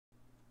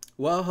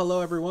Well,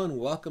 hello everyone.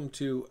 Welcome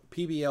to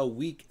PBL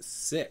Week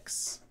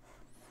 6.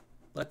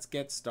 Let's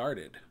get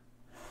started.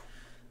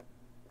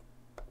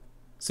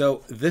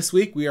 So this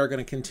week we are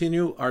going to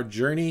continue our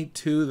journey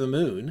to the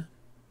moon.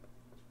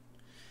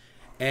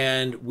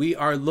 And we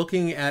are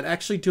looking at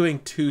actually doing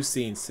two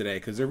scenes today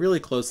because they're really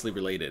closely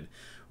related.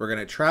 We're going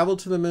to travel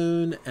to the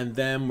moon and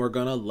then we're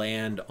going to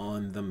land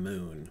on the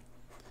moon.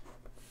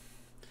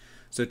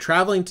 So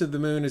traveling to the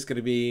moon is going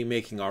to be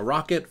making our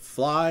rocket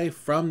fly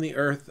from the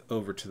Earth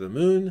over to the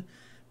moon.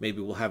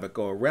 Maybe we'll have it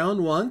go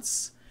around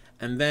once.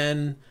 And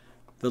then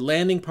the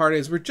landing part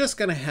is we're just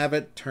going to have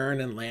it turn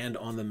and land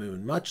on the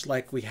moon, much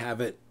like we have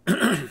it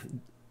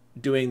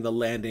doing the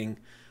landing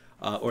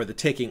or the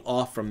taking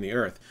off from the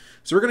Earth.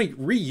 So we're going to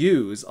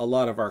reuse a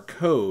lot of our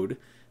code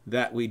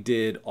that we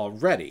did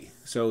already.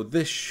 So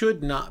this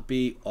should not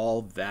be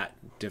all that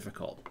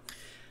difficult.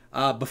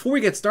 Before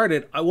we get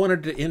started, I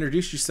wanted to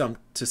introduce you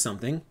to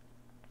something.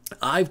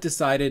 I've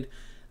decided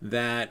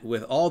that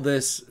with all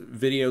this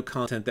video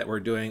content that we're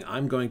doing,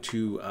 I'm going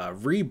to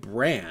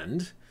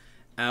rebrand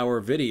our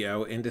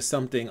video into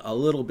something a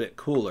little bit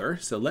cooler.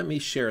 So let me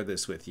share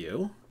this with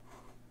you.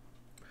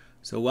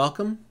 So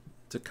welcome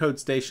to Code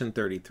Station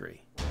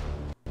 33.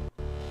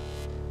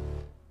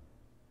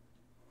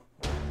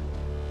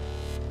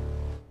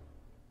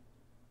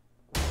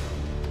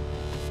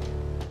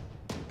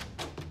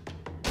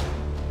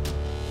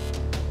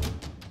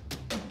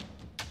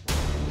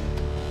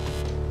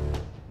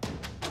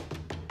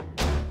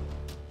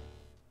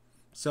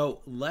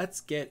 So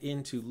let's get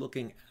into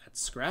looking at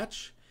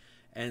Scratch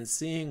and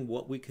seeing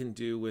what we can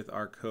do with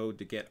our code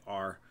to get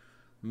our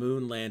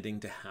moon landing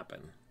to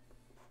happen.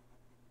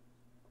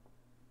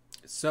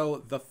 So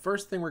the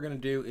first thing we're going to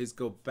do is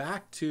go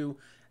back to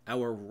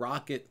our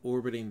rocket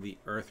orbiting the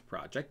Earth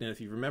project. And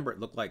if you remember, it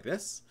looked like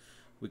this.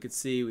 We could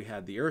see we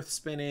had the Earth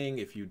spinning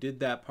if you did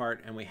that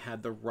part, and we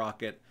had the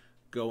rocket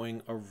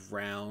going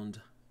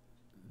around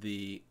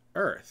the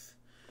Earth.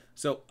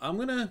 So I'm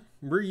going to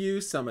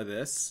reuse some of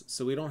this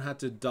so we don't have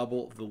to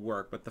double the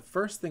work. But the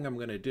first thing I'm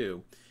going to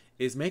do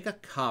is make a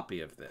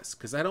copy of this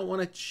because I don't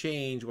want to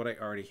change what I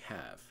already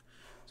have.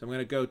 So I'm going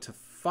to go to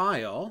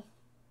File,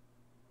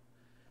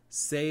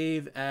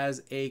 Save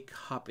as a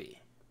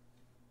Copy.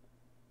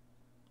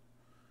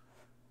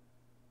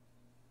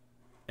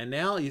 And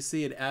now you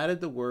see it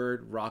added the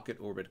word Rocket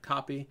Orbit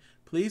Copy.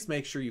 Please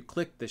make sure you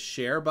click the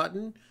Share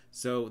button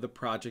so the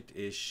project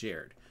is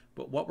shared.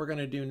 But what we're going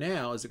to do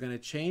now is we're going to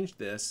change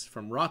this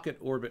from Rocket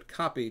Orbit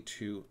Copy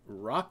to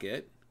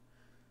Rocket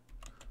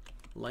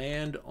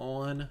Land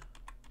on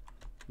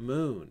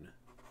Moon.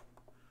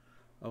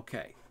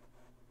 Okay.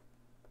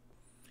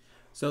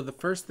 So the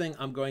first thing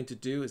I'm going to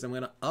do is I'm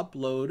going to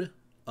upload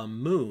a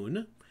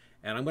moon,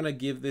 and I'm going to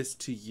give this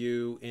to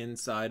you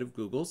inside of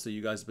Google so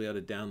you guys will be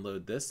able to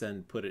download this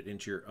and put it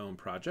into your own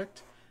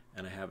project.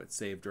 And I have it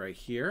saved right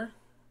here.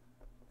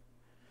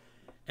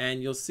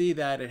 And you'll see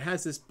that it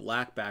has this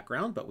black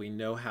background, but we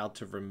know how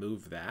to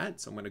remove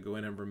that. So I'm going to go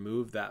in and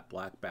remove that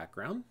black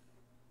background.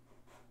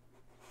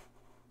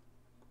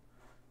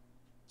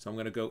 So I'm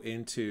going to go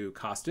into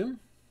Costume.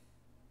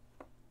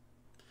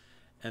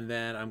 And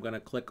then I'm going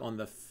to click on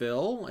the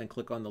Fill and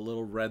click on the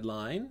little red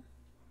line.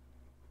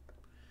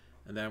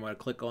 And then I'm going to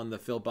click on the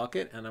Fill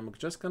bucket, and I'm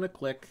just going to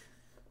click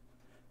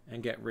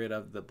and get rid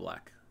of the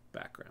black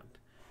background.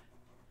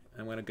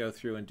 I'm going to go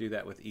through and do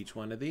that with each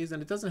one of these,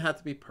 and it doesn't have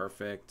to be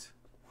perfect.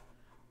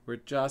 We're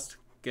just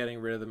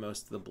getting rid of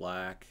most of the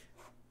black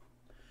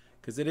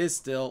because it is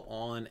still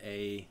on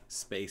a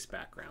space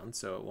background,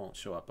 so it won't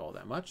show up all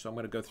that much. So I'm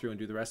going to go through and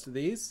do the rest of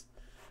these.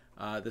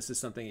 This is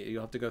something that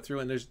you'll have to go through,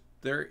 and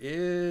there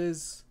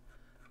is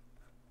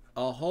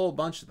a whole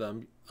bunch of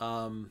them.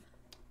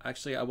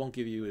 Actually, I won't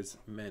give you as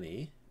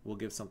many. We'll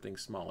give something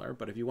smaller,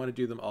 but if you want to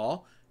do them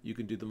all, you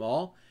can do them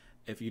all.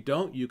 If you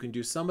don't, you can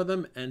do some of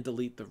them and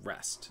delete the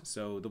rest.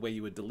 So the way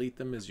you would delete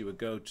them is you would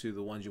go to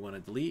the ones you want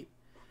to delete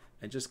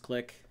and just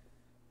click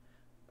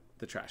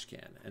the trash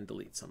can and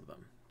delete some of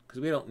them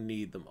because we don't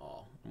need them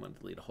all. I'm going to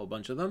delete a whole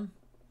bunch of them.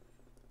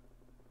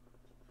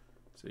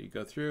 So you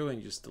go through and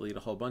you just delete a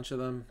whole bunch of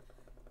them.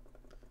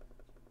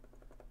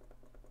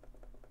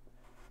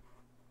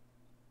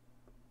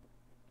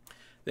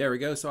 There we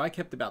go. So I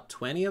kept about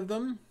 20 of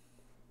them.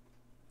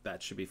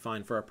 That should be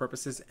fine for our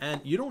purposes.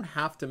 And you don't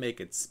have to make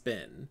it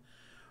spin,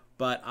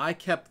 but I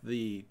kept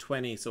the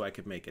 20 so I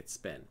could make it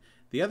spin.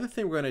 The other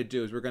thing we're going to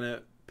do is we're going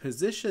to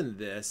position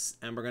this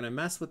and we're going to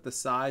mess with the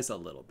size a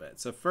little bit.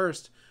 So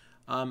first,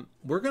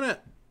 we're going to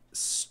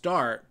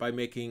start by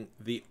making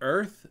the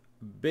Earth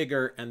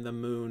bigger and the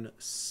moon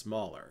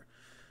smaller.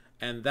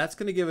 And that's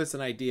going to give us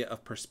an idea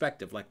of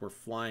perspective, like we're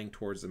flying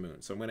towards the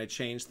moon. So I'm going to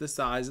change the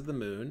size of the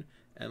moon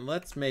and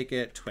let's make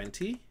it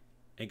 20.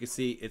 And you can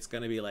see it's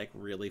going to be like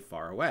really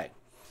far away.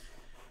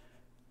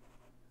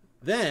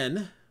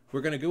 Then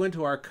we're going to go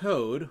into our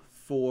code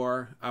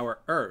for our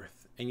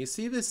Earth. And you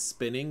see this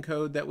spinning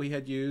code that we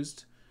had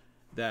used,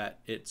 that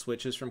it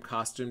switches from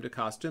costume to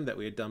costume that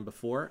we had done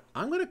before.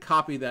 I'm going to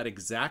copy that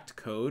exact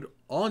code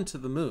onto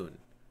the moon.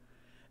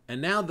 And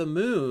now the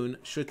moon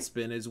should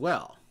spin as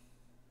well.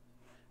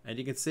 And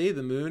you can see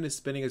the moon is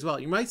spinning as well.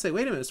 You might say,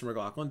 wait a minute, Mr.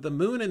 McLaughlin, the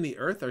moon and the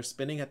earth are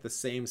spinning at the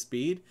same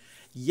speed?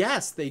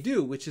 Yes, they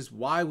do, which is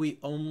why we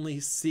only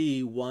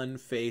see one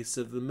face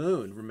of the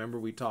moon. Remember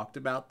we talked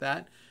about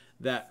that?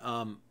 That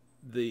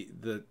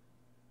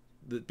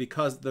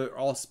because they're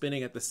all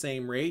spinning at the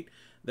same rate,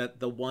 that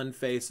the one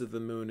face of the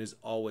moon is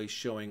always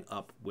showing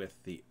up with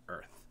the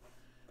earth.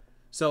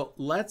 So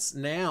let's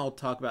now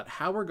talk about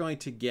how we're going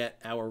to get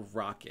our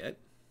rocket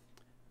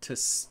to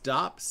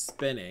stop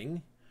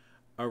spinning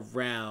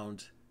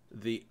around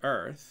the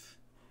earth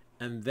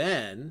and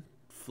then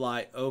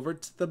fly over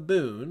to the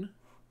moon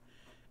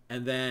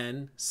and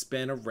then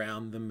spin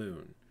around the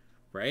moon,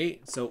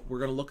 right? So we're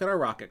going to look at our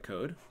rocket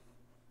code,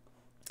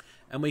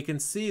 and we can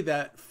see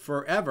that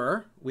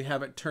forever we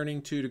have it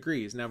turning 2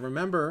 degrees. Now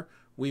remember,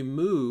 we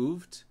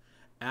moved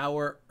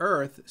our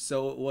earth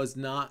so it was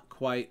not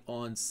quite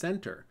on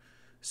center.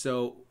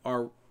 So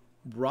our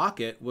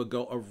rocket will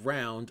go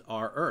around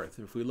our earth.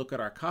 If we look at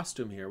our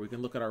costume here, we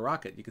can look at our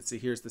rocket. You can see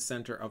here's the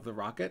center of the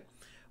rocket.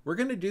 We're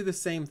going to do the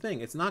same thing.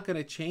 It's not going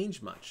to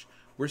change much.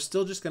 We're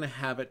still just going to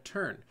have it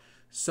turn.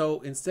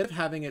 So instead of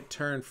having it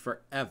turn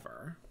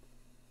forever,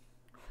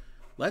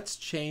 let's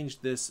change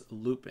this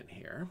loop in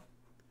here.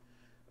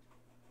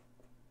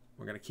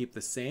 We're going to keep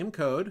the same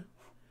code,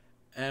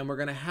 and we're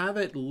going to have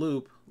it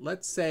loop,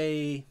 let's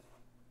say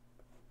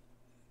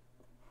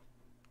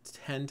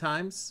 10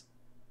 times.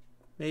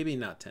 Maybe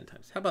not 10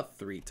 times. How about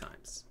 3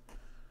 times?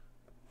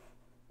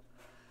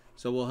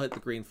 So we'll hit the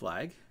green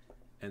flag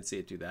and see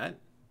it do that.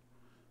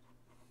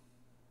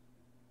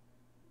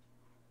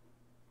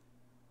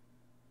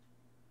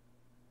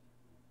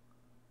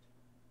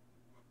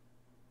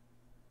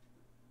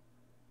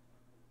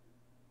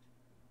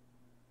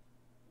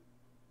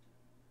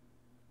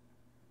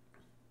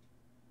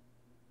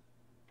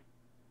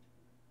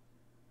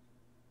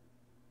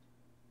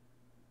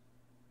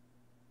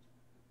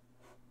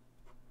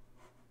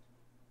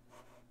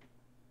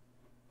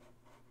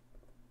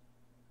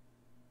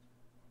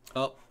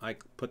 Oh, I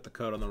put the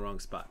code on the wrong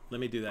spot. Let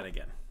me do that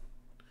again.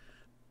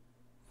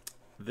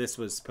 This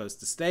was supposed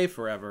to stay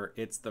forever.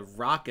 It's the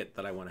rocket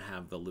that I want to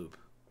have the loop.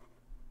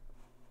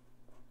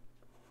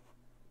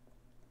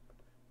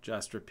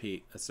 Just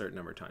repeat a certain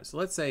number of times. So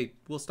let's say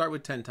we'll start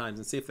with 10 times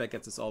and see if that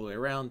gets us all the way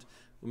around.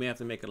 We may have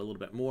to make it a little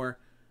bit more.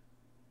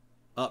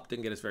 Up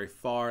didn't get us very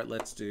far.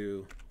 Let's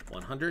do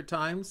 100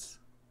 times.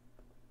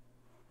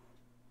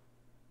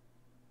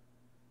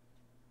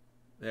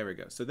 There we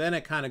go. So then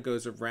it kind of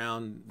goes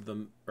around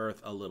the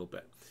Earth a little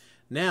bit.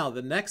 Now,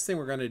 the next thing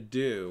we're going to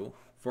do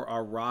for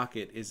our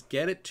rocket is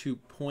get it to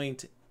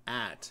point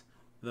at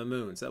the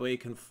moon. So that way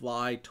it can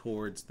fly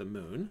towards the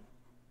moon.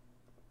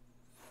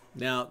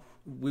 Now,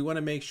 we want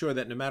to make sure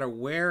that no matter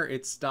where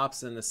it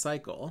stops in the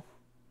cycle,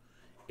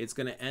 it's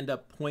going to end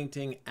up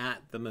pointing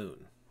at the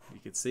moon. You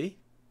can see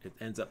it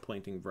ends up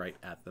pointing right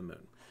at the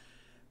moon.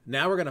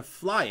 Now we're going to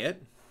fly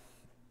it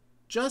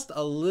just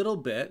a little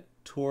bit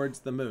towards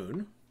the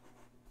moon.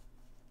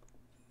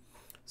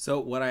 So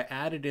what I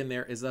added in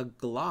there is a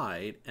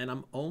glide, and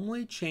I'm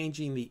only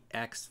changing the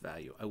X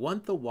value. I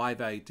want the Y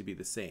value to be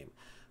the same.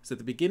 So at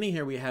the beginning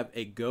here, we have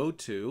a go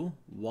to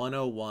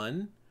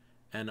 101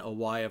 and a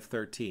Y of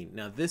 13.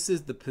 Now this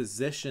is the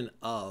position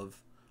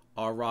of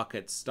our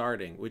rocket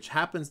starting, which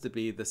happens to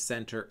be the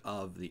center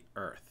of the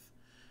Earth.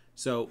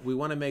 So we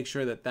want to make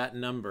sure that that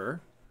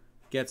number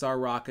gets our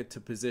rocket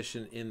to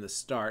position in the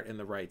start in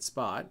the right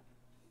spot.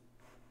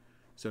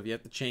 So if you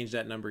have to change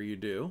that number, you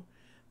do.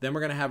 Then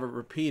we're going to have it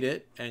repeat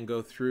it and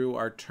go through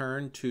our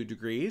turn 2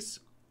 degrees.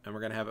 And we're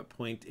going to have it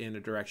point in a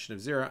direction of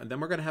 0. And then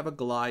we're going to have a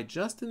glide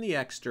just in the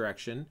X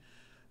direction,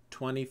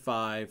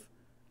 25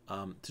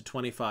 to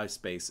 25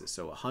 spaces.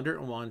 So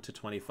 101 to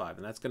 25.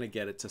 And that's going to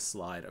get it to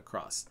slide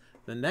across.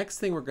 The next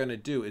thing we're going to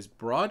do is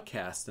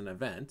broadcast an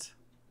event.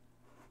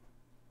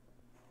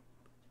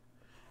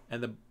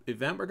 And the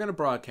event we're going to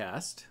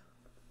broadcast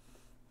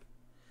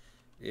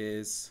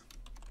is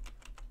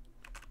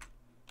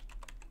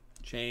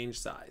change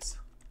size.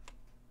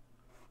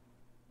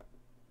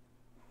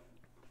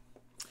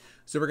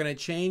 So we're going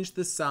to change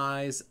the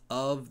size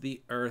of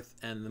the Earth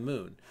and the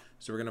moon.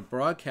 So we're going to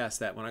broadcast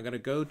that. When I'm going to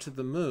go to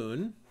the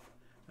moon,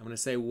 I'm going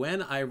to say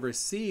when I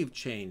receive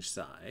change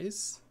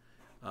size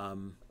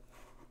on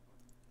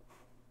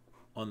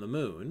the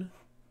moon,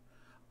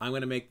 I'm going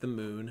to make the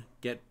moon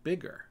get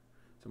bigger.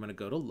 So I'm going to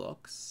go to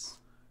looks,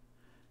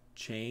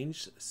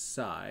 change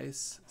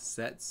size,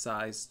 set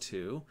size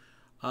to,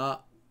 I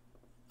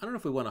don't know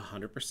if we want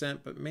 100%,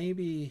 but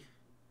maybe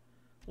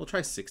we'll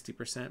try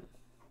 60%.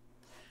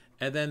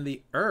 And then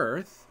the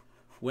Earth,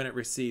 when it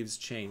receives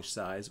change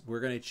size,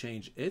 we're going to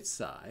change its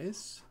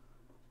size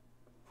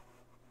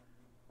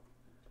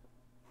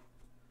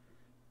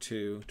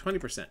to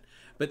 20%.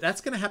 But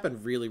that's going to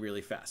happen really,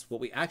 really fast. What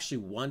we actually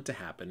want to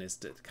happen is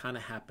to kind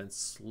of happen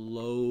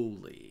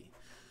slowly.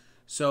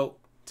 So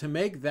to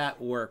make that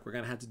work, we're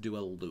going to have to do a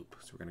loop.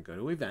 So we're going to go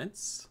to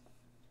events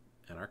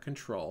and our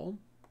control.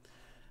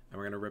 And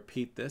we're going to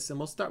repeat this. And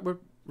we'll start with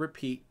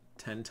repeat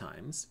 10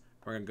 times.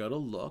 We're going to go to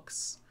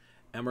looks.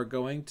 And we're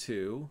going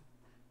to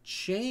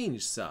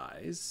change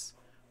size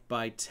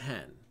by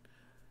 10.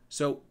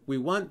 So we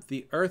want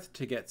the Earth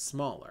to get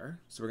smaller.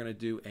 So we're going to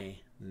do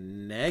a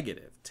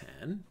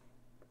 -10.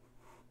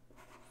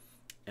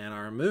 And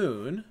our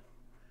moon,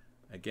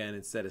 again,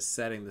 instead of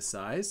setting the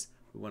size,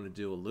 we want to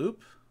do a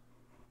loop.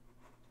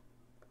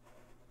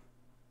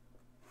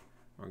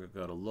 We're going to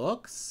go to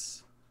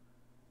looks.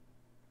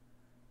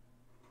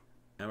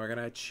 And we're going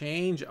to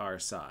change our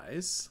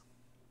size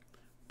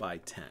by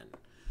 10.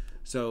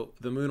 So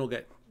the moon will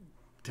get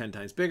 10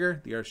 times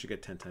bigger. The Earth should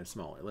get 10 times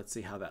smaller. Let's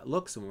see how that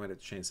looks. And we want to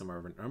change some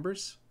of our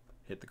numbers.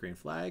 Hit the green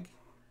flag.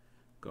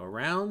 Go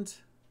around.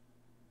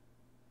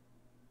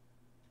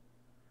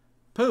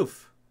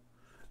 Poof.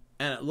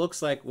 And it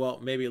looks like, well,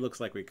 maybe it looks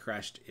like we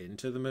crashed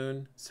into the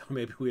moon. So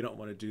maybe we don't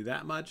want to do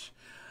that much.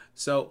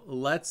 So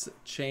let's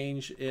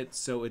change it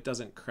so it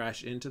doesn't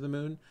crash into the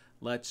moon.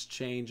 Let's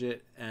change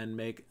it and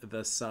make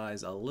the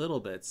size a little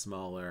bit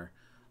smaller.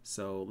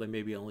 So let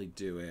maybe only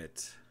do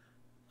it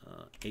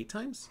 8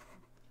 times.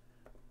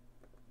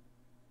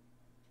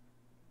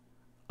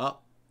 Oh,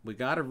 we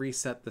got to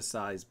reset the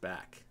size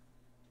back.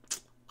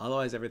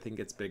 Otherwise, everything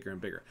gets bigger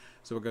and bigger.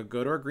 So we're going to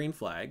go to our green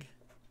flag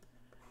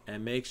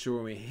and make sure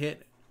when we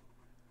hit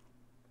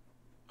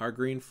our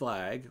green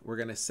flag, we're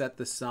going to set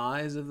the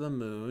size of the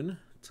moon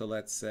to,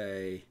 let's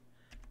say,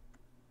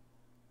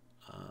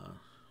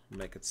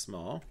 make it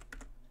small,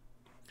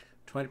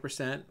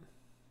 20%.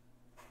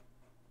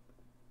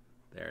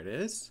 There it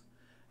is.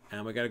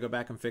 And we got to go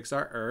back and fix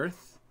our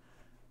Earth.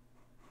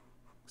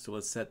 So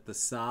let's set the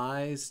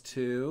size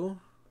to,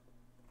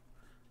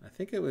 I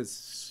think it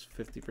was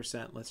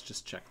 50%. Let's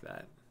just check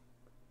that.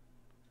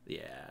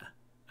 Yeah,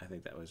 I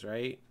think that was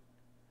right.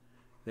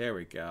 There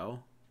we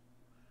go.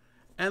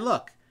 And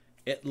look,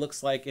 it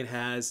looks like it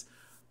has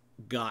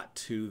got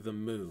to the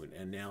moon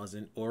and now is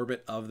in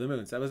orbit of the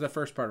moon. So that was the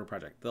first part of the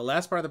project. The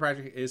last part of the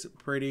project is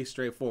pretty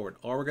straightforward.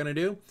 All we're going to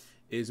do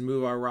is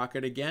move our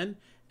rocket again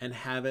and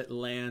have it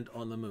land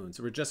on the moon.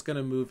 So we're just going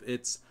to move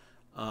it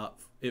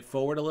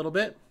forward a little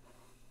bit.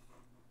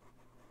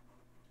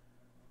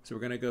 So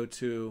we're going to go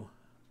to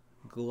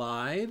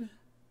glide.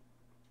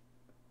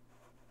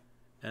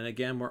 And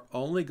again, we're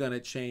only going to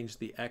change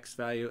the X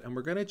value, and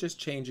we're going to just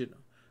change it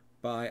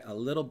by a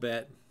little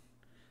bit.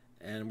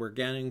 And we're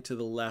getting to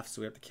the left,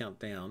 so we have to count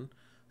down.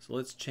 So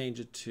let's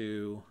change it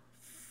to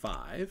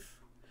 5.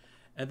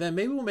 And then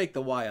maybe we'll make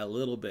the Y a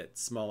little bit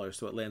smaller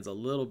so it lands a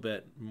little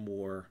bit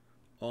more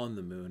on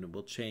the moon. And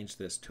we'll change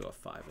this to a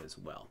 5 as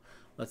well.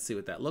 Let's see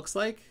what that looks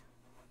like.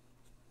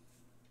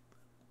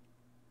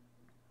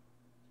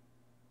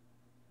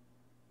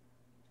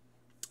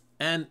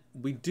 And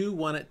we do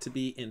want it to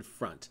be in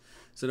front.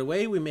 So the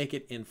way we make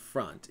it in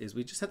front is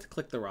we just have to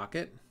click the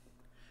rocket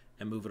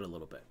and move it a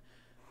little bit.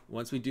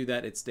 Once we do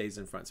that, it stays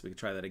in front. So we can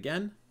try that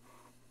again.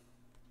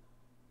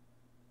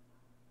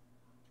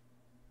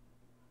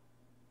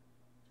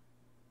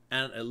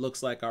 And it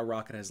looks like our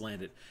rocket has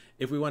landed.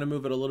 If we want to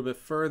move it a little bit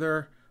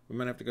further, we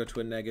might have to go to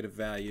a negative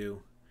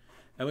value.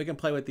 And we can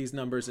play with these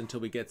numbers until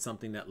we get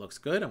something that looks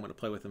good. I'm going to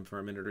play with them for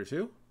a minute or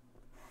two.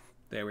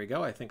 There we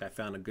go. I think I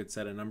found a good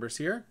set of numbers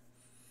here.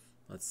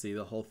 Let's see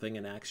the whole thing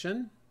in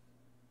action.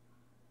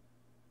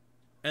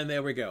 And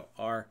there we go.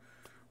 Our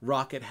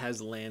rocket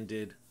has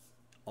landed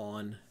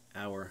on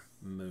our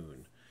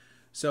moon.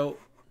 So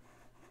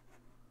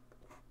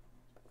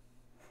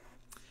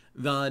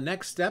the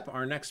next step,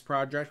 our next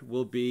project,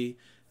 will be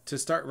to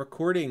start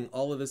recording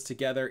all of this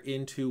together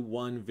into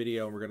one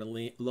video. We're going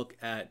to look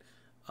at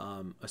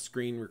a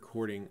screen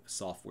recording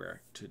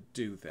software to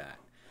do that.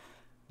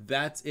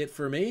 That's it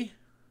for me.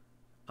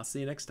 I'll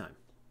see you next time.